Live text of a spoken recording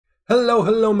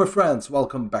Hello my friends,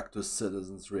 welcome back to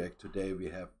Citizens React. Today we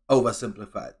have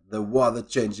Oversimplified The War That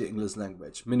Changed the English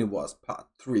Language, Mini Wars Part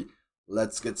 3.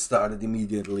 Let's get started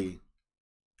immediately.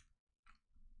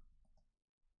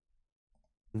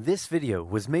 This video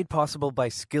was made possible by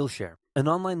Skillshare, an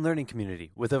online learning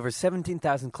community with over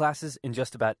 17,000 classes in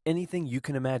just about anything you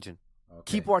can imagine.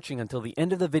 Okay. Keep watching until the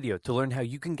end of the video to learn how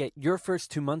you can get your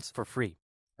first 2 months for free.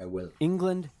 I will.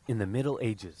 England in the Middle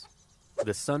Ages.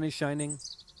 The sun is shining,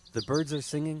 the birds are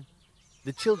singing,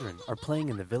 the children are playing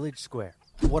in the village square.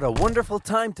 What a wonderful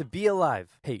time to be alive!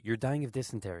 Hey, you're dying of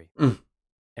dysentery.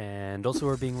 And also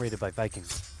are being raided by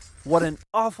Vikings. What an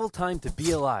awful time to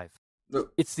be alive!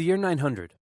 It's the year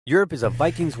 900. Europe is a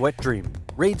Viking's wet dream.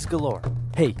 Raids galore.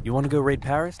 Hey, you want to go raid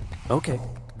Paris? Okay.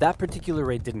 That particular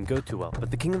raid didn't go too well, but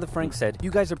the king of the Franks said,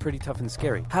 "You guys are pretty tough and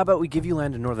scary. How about we give you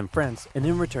land in northern France, and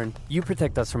in return, you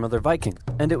protect us from other Vikings?"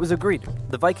 And it was agreed.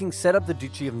 The Vikings set up the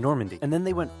Duchy of Normandy, and then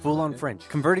they went full-on French,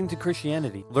 converting to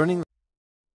Christianity, learning...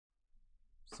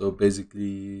 So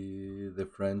basically the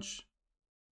French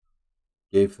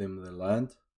gave them the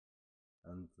land,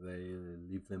 and they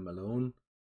leave them alone,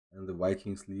 and the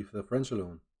Vikings leave the French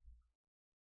alone.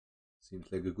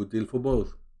 Seems like a good deal for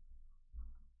both.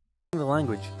 the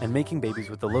language and making babies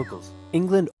with the locals.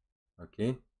 England...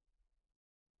 Okay.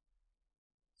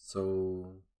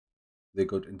 So they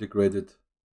got integrated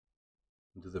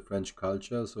into the French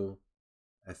culture, so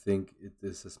I think it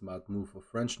is a smart move for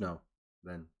French now,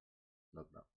 then, not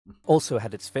now. also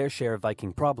had its fair share of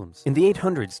Viking problems. In the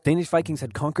 800s, Danish Vikings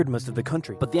had conquered most of the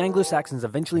country, but the Anglo-Saxons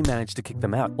eventually managed to kick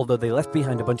them out, although they left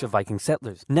behind a bunch of Viking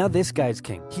settlers. Now this guy's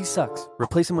king. He sucks.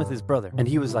 Replace him with his brother. And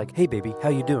he was like, "Hey baby, how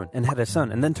you doing?" and had a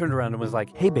son, and then turned around and was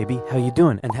like, "Hey baby, how you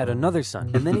doing?" and had another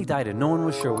son. And then he died and no one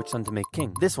was sure which son to make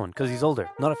king. This one, because he's older.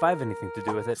 Not if I have anything to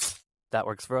do with it. That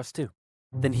works for us too.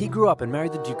 Then he grew up and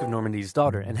married the Duke of Normandy's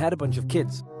daughter and had a bunch of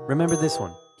kids. Remember this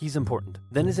one. He's important.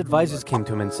 Then his advisors came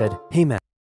to him and said, "Hey man,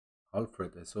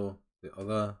 Alfred, I saw the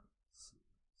other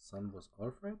son was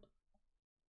Alfred?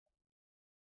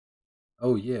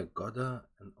 Oh yeah, Godda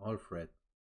and Alfred.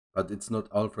 But it's not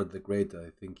Alfred the Great, I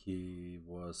think he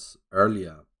was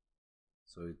earlier.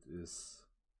 So it is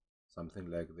something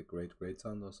like the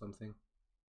great-great-son or something.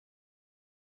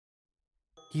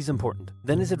 he's important."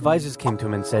 Then his advisors came to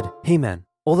him and said, "Hey man,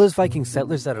 all those Viking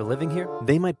settlers that are living here,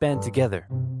 they might band together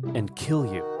and kill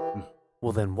you.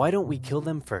 Well then why don't we kill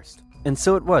them first?" And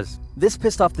so it was. This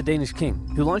pissed off the Danish king,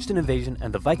 who launched an invasion,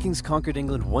 and the Vikings conquered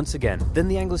England once again. Then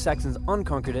the Anglo-Saxons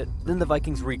unconquered it, then the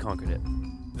Vikings reconquered it.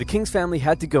 The king's family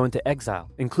had to go into exile,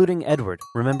 including Edward.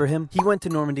 Remember him? He went to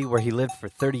Normandy where he lived for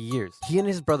 30 years. He and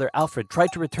his brother Alfred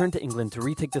tried to return to England to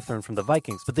retake the throne from the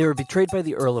Vikings, but they were betrayed by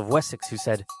the Earl of Wessex, who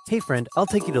said, "Hey friend, I'll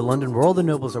take you to London where all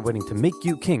the nobles are waiting to make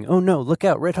you king. Oh no, look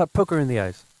out, red hot poker in the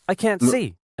eyes. I can't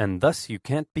see. And thus you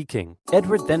can't be king."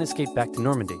 Edward then escaped back to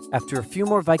Normandy. After a few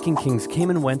more Viking kings came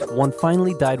and went, one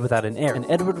finally died without an heir, and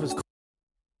Edward was...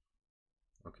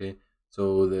 Okay,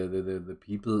 so the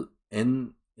people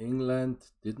in England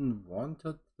didn't want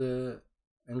the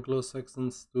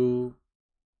Anglo-Saxons to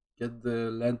get the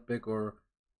land back, or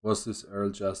was this Earl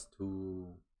just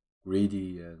too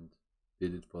greedy and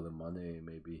did it for the money?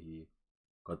 Maybe he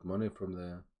got money from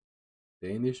the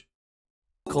Danish?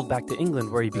 called back to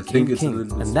England where he became king,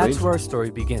 and that's where our story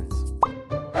begins.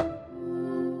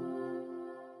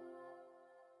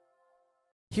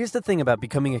 Here's the thing about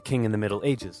becoming a king in the Middle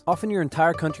Ages. Often your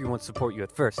entire country won't support you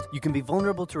at first. You can be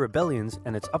vulnerable to rebellions,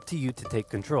 and it's up to you to take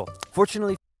control.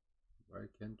 Fortunately, why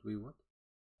can't we what?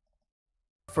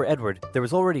 For Edward, there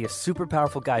was already a super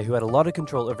powerful guy who had a lot of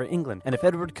control over England, and if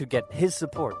Edward could get his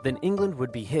support, then England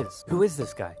would be his. Who is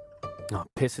this guy? Oh,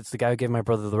 piss, it's the guy who gave my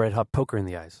brother the red-hot poker in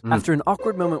the eyes. After an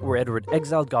awkward moment where Edward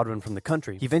exiled Godwin from the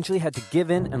country, he eventually had to give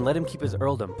in and let him keep his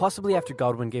earldom, possibly after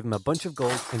Godwin gave him a bunch of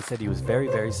gold and said he was very,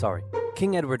 very sorry.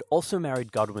 King Edward also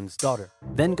married Godwin's daughter.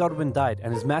 Then Godwin died,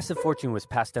 and his massive fortune was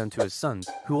passed down to his sons,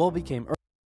 who all became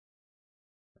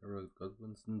Harold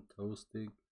Godwinson,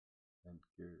 Toasting, and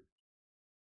Gears.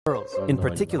 earls. In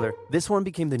particular, this one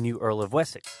became the new Earl of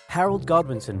Wessex. Harold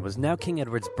Godwinson was now King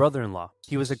Edward's brother-in-law.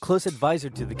 He was a close advisor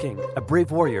to the king, a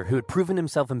brave warrior who had proven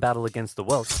himself in battle against the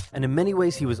Welsh, and in many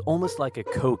ways he was almost like a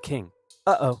co-king.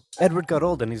 Uh-oh, Edward got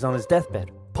old and he's on his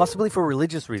deathbed. Possibly for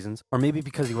religious reasons, or maybe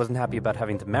because he wasn't happy about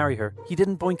having to marry her, he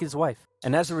didn't boink his wife,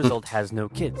 and as a result has no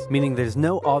kids, meaning there's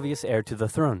no obvious heir to the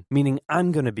throne, meaning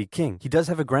I'm gonna be king. He does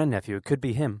have a grandnephew, it could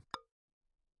be him.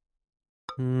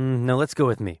 No, let's go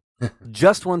with me.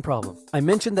 Just one problem. I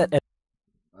mentioned that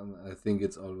I think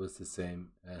it's always the same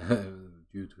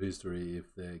due to history.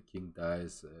 If the king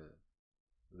dies,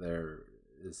 there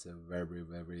is a very,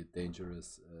 very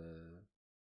dangerous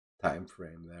time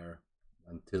frame there.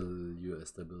 until you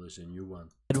establish a new one.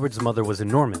 Edward's mother was a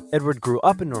Norman. Edward grew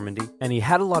up in Normandy, and he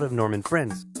had a lot of Norman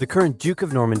friends. The current Duke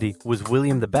of Normandy was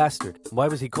William the Bastard. Why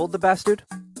was he called the Bastard?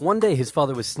 One day his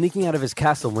father was sneaking out of his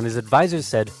castle when his advisors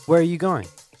said, "Where are you going?"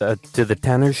 To the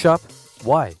tanner's shop?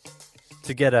 Why?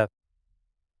 To get a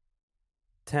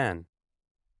tan.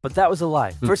 But that was a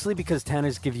lie. Firstly, because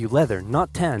tanners give you leather,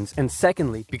 not tans, and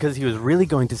secondly, because he was really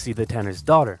going to see the tanner's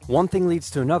daughter. One thing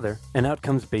leads to another, and out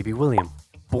comes baby William,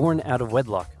 born out of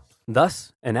wedlock.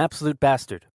 Thus, an absolute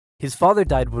bastard. His father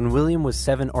died when William was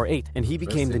 7 or 8, and he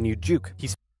became the new duke.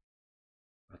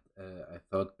 I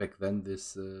thought back then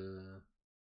these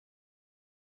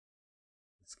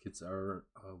kids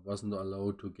wasn't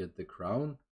allowed to get the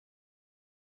crown.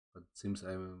 But it seems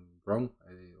I'm wrong.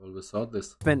 I always thought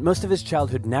this. Spent most of his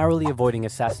childhood narrowly avoiding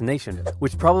assassination,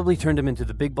 which probably turned him into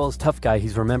the big balls tough guy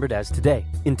he's remembered as today.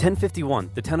 In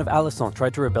 1051, the town of Alençon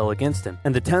tried to rebel against him,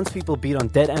 and the townspeople beat on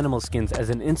dead animal skins as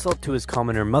an insult to his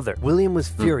commoner mother. William was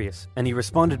furious, and he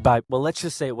responded by, well, let's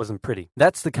just say it wasn't pretty.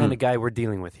 That's the kind of guy we're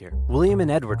dealing with here. William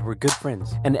and Edward were good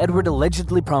friends, and Edward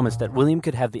allegedly promised that William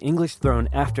could have the English throne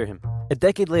after him. A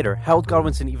decade later, Harold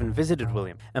Godwinson even visited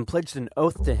William and pledged an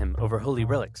oath to him over holy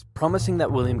relics, promising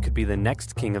that William could be the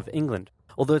next king of England,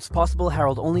 although it's possible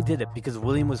Harold only did it because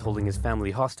William was holding his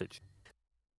family hostage.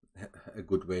 A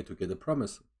good way to get a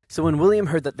promise. So when William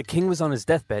heard that the king was on his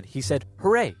deathbed, he said,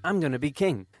 "Hooray, I'm going to be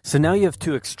king." So now you have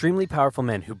two extremely powerful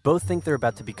men who both think they're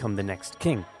about to become the next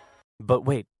king. But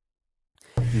wait.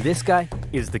 This guy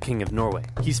is the King of Norway.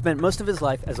 He spent most of his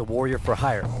life as a warrior for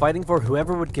hire, fighting for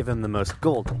whoever would give him the most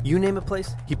gold. You name a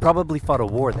place, he probably fought a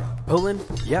war there. Poland?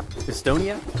 Yep.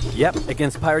 Estonia? Yep.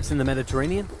 Against pirates in the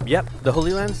Mediterranean? Yep. The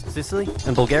Holy Lands? Sicily?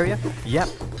 And Bulgaria? Yep.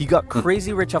 He got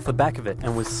crazy rich off the back of it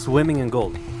and was swimming in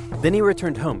gold. Then he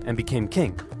returned home and became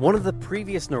king. One of the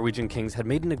previous Norwegian kings had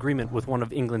made an agreement with one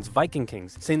of England's Viking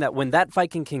kings, saying that when that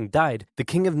Viking king died, the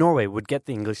King of Norway would get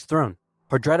the English throne.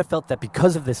 Hardrada felt that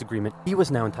because of this agreement, he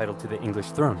was now entitled to the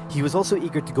English throne. He was also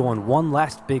eager to go on one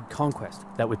last big conquest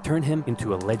that would turn him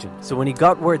into a legend. So when he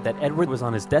got word that Edward was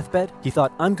on his deathbed, he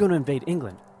thought, I'm going to invade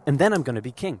England, and then I'm going to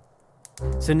be king.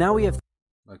 So now we have...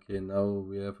 Okay, now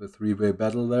we have a three-way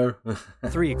battle there.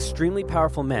 three extremely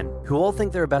powerful men who all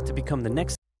think they're about to become the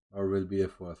next... Or will be a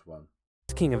fourth one.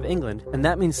 King of England, and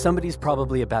that means somebody's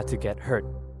probably about to get hurt.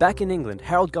 Back in England,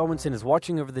 Harold Godwinson is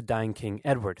watching over the dying King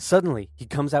Edward. Suddenly, he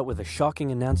comes out with a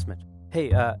shocking announcement.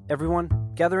 Hey, everyone,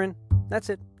 gather in. That's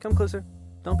it. Come closer.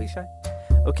 Don't be shy.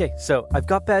 Okay, so I've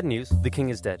got bad news. The king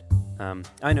is dead.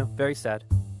 I know, very sad.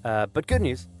 But good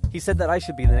news. He said that I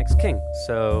should be the next king,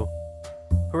 so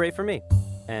hooray for me.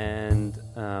 And,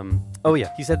 oh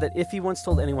yeah, he said that if he once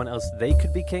told anyone else they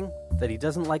could be king, that he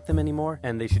doesn't like them anymore,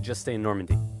 and they should just stay in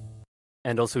Normandy.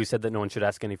 And also he said that no one should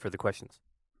ask any further questions.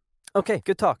 Okay,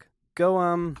 good talk.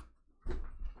 Go,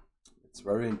 It's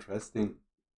very interesting.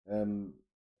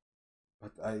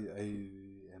 But I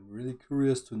am really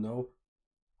curious to know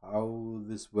how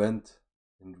this went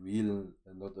in real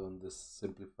and not on this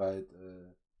simplified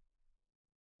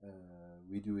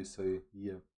video we say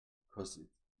here. Because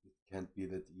it can't be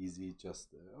that easy. Just,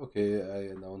 okay,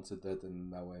 I announced that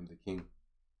and now I'm the king.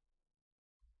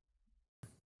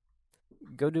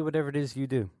 Go do whatever it is you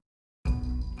do.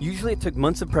 Usually it took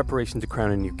months of preparation to crown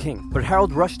a new king, but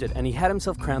Harold rushed it and he had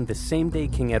himself crowned the same day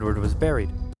King Edward was buried.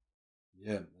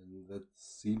 Yeah, and that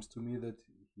seems to me that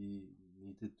he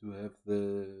needed to have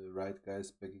the right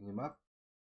guys backing him up,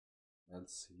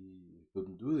 else he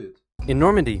couldn't do it. In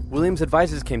Normandy, William's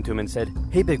advisors came to him and said,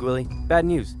 "Hey Big Willie, bad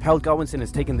news, Harold Godwinson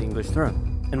has taken the English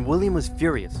throne." And William was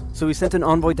furious, so he sent an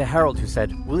envoy to Harold who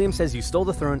said, "William says you stole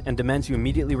the throne and demands you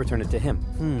immediately return it to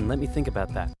him." Let me think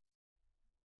about that.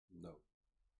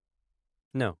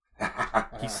 No.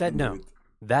 He said no.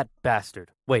 That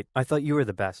bastard. Wait, I thought you were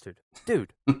the bastard.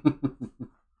 Dude.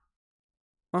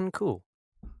 Uncool.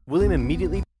 William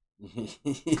immediately...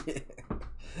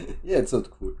 Yeah, it's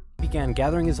not cool. ...began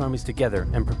gathering his armies together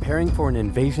and preparing for an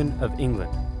invasion of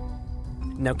England.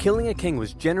 Now, killing a king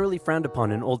was generally frowned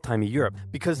upon in old-timey Europe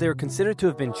because they were considered to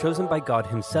have been chosen by God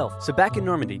himself. So back in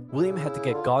Normandy, William had to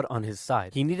get God on his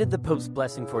side. He needed the Pope's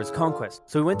blessing for his conquest.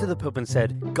 So he went to the Pope and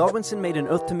said, "Godwinson made an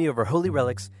oath to me over holy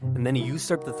relics, and then he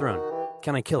usurped the throne.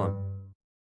 Can I kill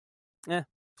him?"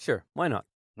 Sure, why not?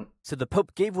 So the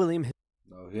Pope gave William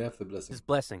his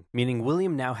blessing, meaning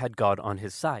William now had God on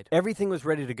his side. Everything was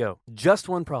ready to go. Just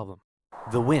one problem.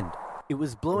 The wind. It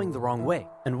was blowing the wrong way,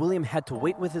 and William had to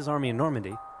wait with his army in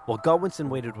Normandy, while Godwinson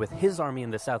waited with his army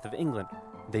in the south of England.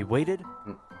 They waited,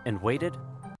 and waited.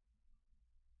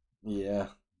 Yeah,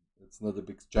 it's not a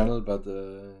big channel, but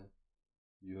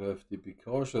you have to be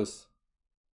cautious.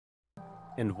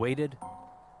 And waited,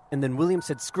 And then William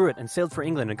said screw it and sailed for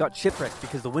England and got shipwrecked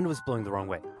because the wind was blowing the wrong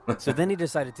way. So then he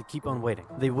decided to keep on waiting.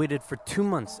 They waited for 2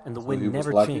 months and the wind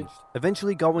never changed.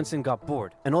 Eventually Godwinson got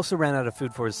bored and also ran out of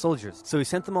food for his soldiers. So he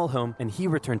sent them all home and he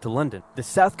returned to London. The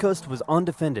south coast was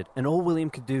undefended and all William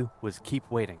could do was keep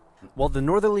waiting. While the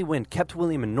northerly wind kept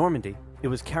William in Normandy, it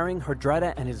was carrying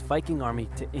Hardrada and his Viking army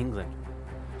to England.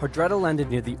 Hardrada landed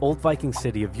near the old Viking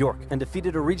city of York and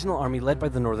defeated a regional army led by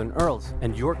the Northern Earls,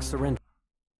 and York surrendered.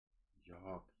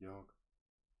 York.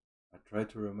 I try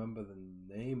to remember the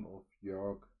name of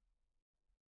York.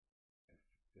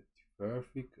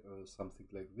 Perfect or something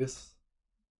like this.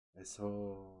 I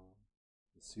saw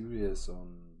a series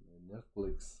on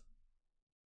Netflix.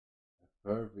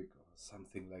 Perfect or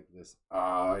something like this.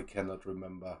 I cannot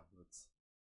remember.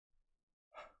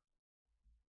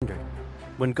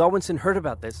 When Godwinson heard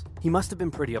about this, he must have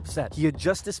been pretty upset. He had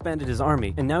just disbanded his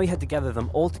army, and now he had to gather them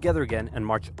all together again and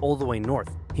march all the way north.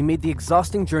 He made the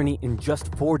exhausting journey in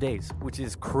just 4 days, which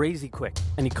is crazy quick,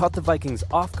 and he caught the Vikings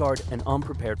off guard and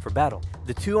unprepared for battle.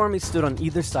 The two armies stood on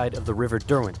either side of the river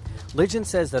Derwent. Legend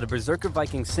says that a berserker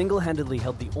Viking single-handedly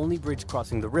held the only bridge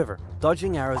crossing the river,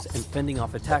 dodging arrows and fending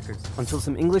off attackers, until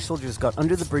some English soldiers got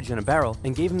under the bridge in a barrel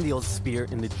and gave him the old spear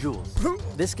in the jewels.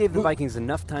 This gave the Vikings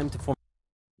enough time to form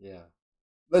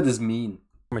that is mean.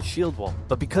 A shield wall,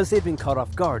 but because they'd been caught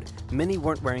off guard, many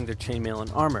weren't wearing their chainmail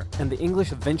and armor, and the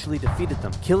English eventually defeated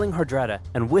them, killing Hardrada,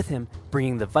 and with him,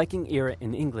 bringing the Viking era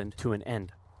in England to an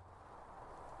end.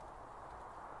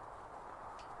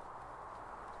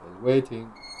 Still waiting.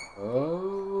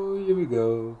 Oh, here we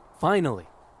go. Finally.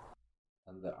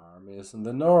 And the army is in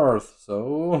the north,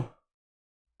 so...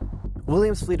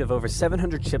 William's fleet of over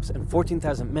 700 ships and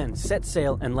 14,000 men set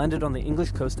sail and landed on the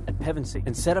English coast at Pevensey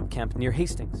and set up camp near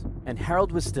Hastings. And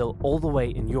Harold was still all the way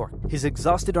in York. His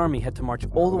exhausted army had to march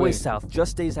all the way south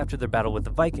just days after their battle with the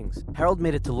Vikings. Harold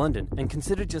made it to London and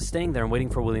considered just staying there and waiting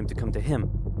for William to come to him.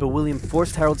 But William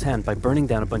forced Harold's hand by burning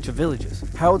down a bunch of villages.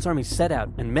 Harold's army set out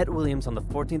and met William's on the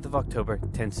 14th of October,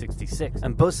 1066,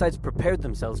 and both sides prepared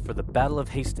themselves for the Battle of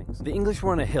Hastings. The English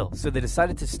were on a hill, so they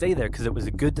decided to stay there because it was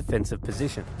a good defensive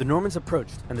position. The Normans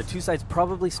approached, and the two sides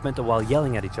probably spent a while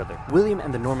yelling at each other. William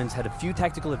and the Normans had a few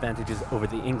tactical advantages over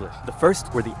the English. The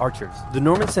first were the archers. The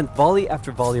Normans sent volley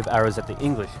after volley of arrows at the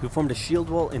English, who formed a shield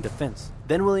wall in defense.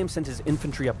 Then William sent his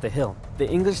infantry up the hill. The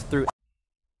English threw...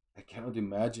 I cannot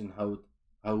imagine how it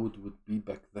would be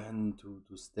back then to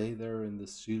stay there in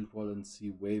this shield wall and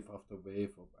see wave after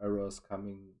wave of arrows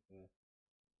coming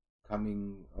on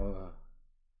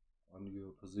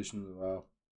your position. Well,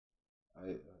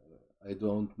 I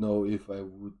don't know if I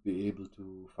would be able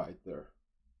to fight there.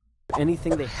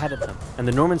 Anything they had at them, and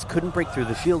the Normans couldn't break through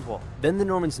the shield wall. Then the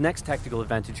Normans' next tactical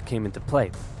advantage came into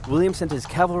play. William sent his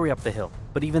cavalry up the hill,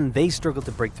 but even they struggled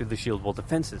to break through the shield wall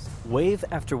defenses. Wave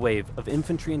after wave of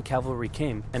infantry and cavalry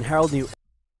came, and Harold knew...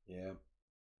 Yeah,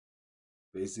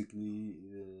 basically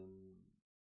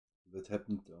that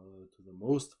happened to the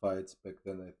most fights back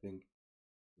then. I think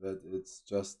that it's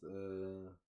just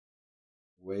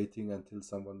waiting until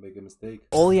someone make a mistake.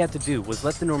 All he had to do was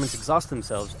let the Normans exhaust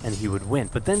themselves and he would win.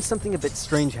 But then something a bit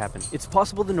strange happened. It's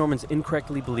possible the Normans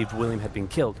incorrectly believed William had been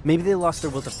killed. Maybe they lost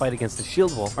their will to fight against the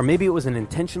shield wall, or maybe it was an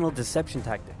intentional deception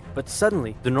tactic. But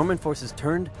suddenly, the Norman forces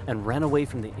turned and ran away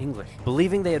from the English.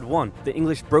 Believing they had won, the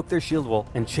English broke their shield wall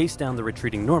and chased down the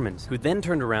retreating Normans, who then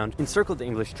turned around, encircled the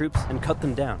English troops, and cut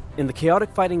them down. In the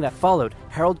chaotic fighting that followed,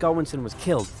 Harold Godwinson was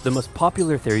killed, the most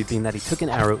popular theory being that he took an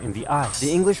arrow in the eye.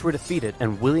 The English were defeated,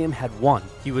 and William had won.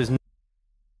 He was...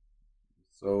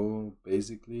 So,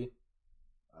 basically,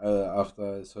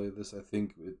 after I saw this, I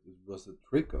think it was a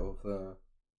trick of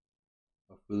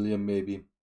William, maybe.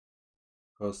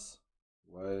 Because...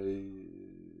 why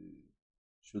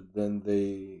should then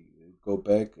they go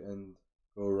back and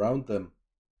go around them?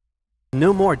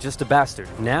 No more just a bastard.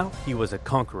 Now he was a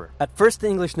conqueror. At first the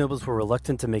English nobles were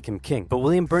reluctant to make him king, but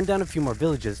William burned down a few more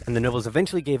villages and the nobles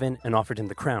eventually gave in and offered him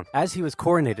the crown. As he was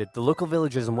coronated, the local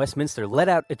villagers in Westminster let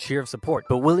out a cheer of support,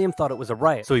 but William thought it was a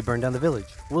riot, so he burned down the village.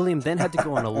 William then had to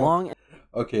go on a long...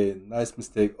 Okay, nice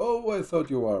mistake. Oh, I thought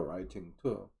you were writing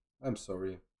too. I'm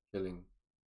sorry, killing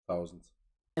thousands.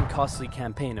 And costly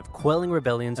campaign of quelling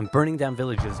rebellions and burning down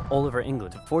villages all over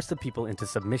England to force the people into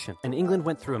submission. And England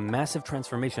went through a massive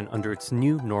transformation under its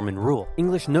new Norman rule.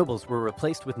 English nobles were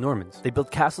replaced with Normans. They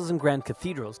built castles and grand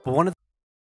cathedrals, but one of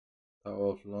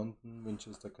Tower of London,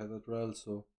 Winchester Cathedral,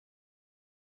 so...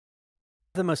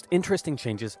 the most interesting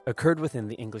changes occurred within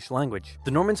the English language.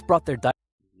 The Normans brought their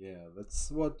Yeah, Yeah, that's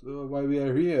what why we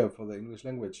are here for the English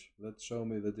language. Let's show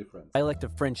me the difference. Dialect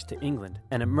of French to England,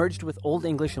 and it merged with Old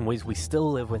English in ways we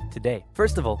still live with today.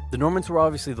 First of all, the Normans were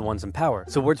obviously the ones in power,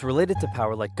 so words related to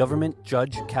power like government,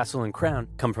 judge, castle, and crown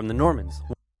come from the Normans.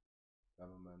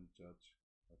 Government, judge.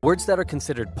 Words that are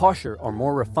considered posher or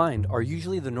more refined are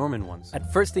usually the Norman ones.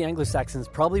 At first, the Anglo-Saxons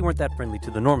probably weren't that friendly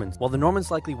to the Normans, while the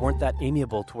Normans likely weren't that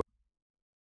amiable towards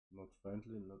Not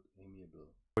friendly, not amiable.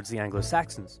 the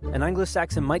Anglo-Saxons. An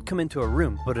Anglo-Saxon might come into a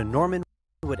room, but a Norman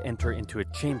would enter into a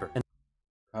chamber. And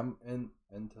Come in,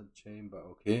 enter chamber.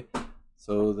 Okay.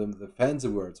 So the fancy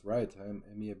words, right? I'm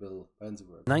amiable, fancy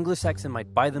words. an Anglo-Saxon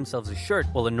might buy themselves a shirt,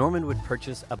 while a Norman would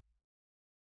purchase a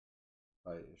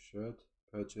Buy a shirt,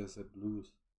 purchase a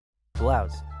blouse.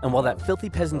 blouse. And while that filthy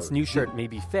peasant's new shirt may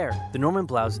be fair, the Norman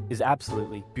blouse is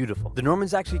absolutely beautiful. The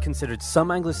Normans actually considered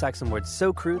some Anglo-Saxon words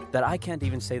so crude that I can't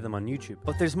even say them on YouTube.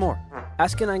 But there's more.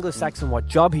 Ask an Anglo-Saxon what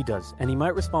job he does, and he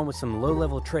might respond with some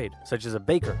low-level trade, such as a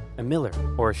baker, a miller,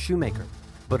 or a shoemaker.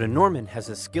 But a Norman has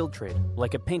a skilled trade,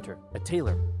 like a painter, a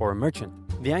tailor, or a merchant.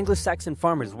 The Anglo-Saxon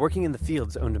farmers working in the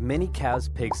fields owned many cows,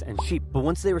 pigs, and sheep, but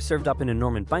once they were served up in a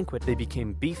Norman banquet, they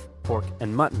became beef, pork,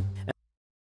 and mutton.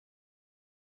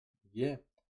 Yeah,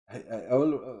 I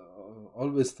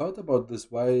always thought about this.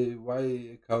 Why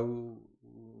a cow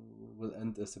will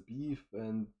end as a beef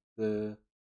and the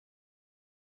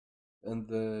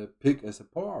pig as a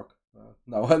pork?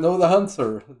 Now I know the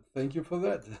answer. Thank you for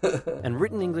that. And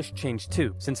written English changed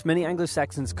too. Since many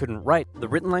Anglo-Saxons couldn't write, the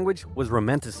written language was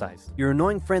romanticized. Your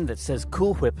annoying friend that says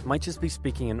cool whip might just be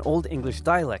speaking an Old English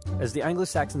dialect, as the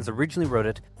Anglo-Saxons originally wrote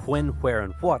it when, where,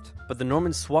 and what, but the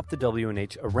Normans swapped the W and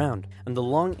H around, and the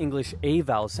long English A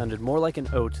vowel sounded more like an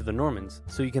O to the Normans,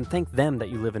 so you can thank them that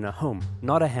you live in a home,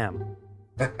 not a ham.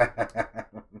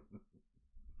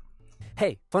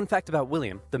 Hey, fun fact about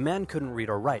William, the man couldn't read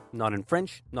or write, not in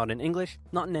French, not in English,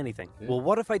 not in anything. Yeah. Well,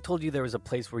 what if I told you there was a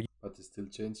place where But he still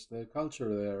changed the culture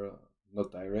there,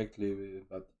 not directly,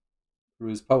 but through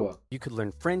his power. you could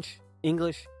learn French,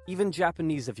 English, even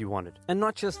Japanese if you wanted. And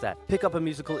not just that, pick up a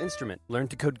musical instrument, learn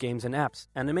to code games and apps,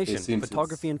 animation,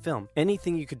 photography and film,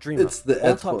 anything you could dream of,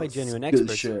 all taught by genuine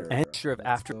experts, and sure of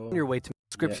after on your way to the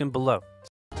description below.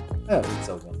 Yeah, it's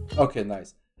over. Okay,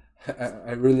 nice.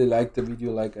 I really like the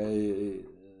video, like I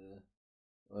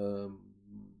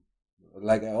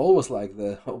always like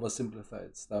the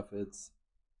oversimplified stuff. It's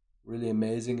really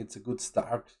amazing. It's a good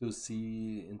start to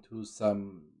see into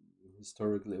some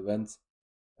historical events.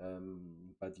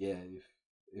 But yeah,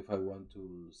 if I want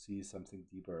to see something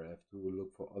deeper, I have to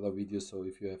look for other videos. So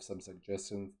if you have some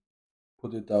suggestions,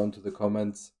 put it down to the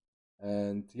comments.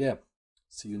 And yeah,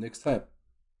 see you next time.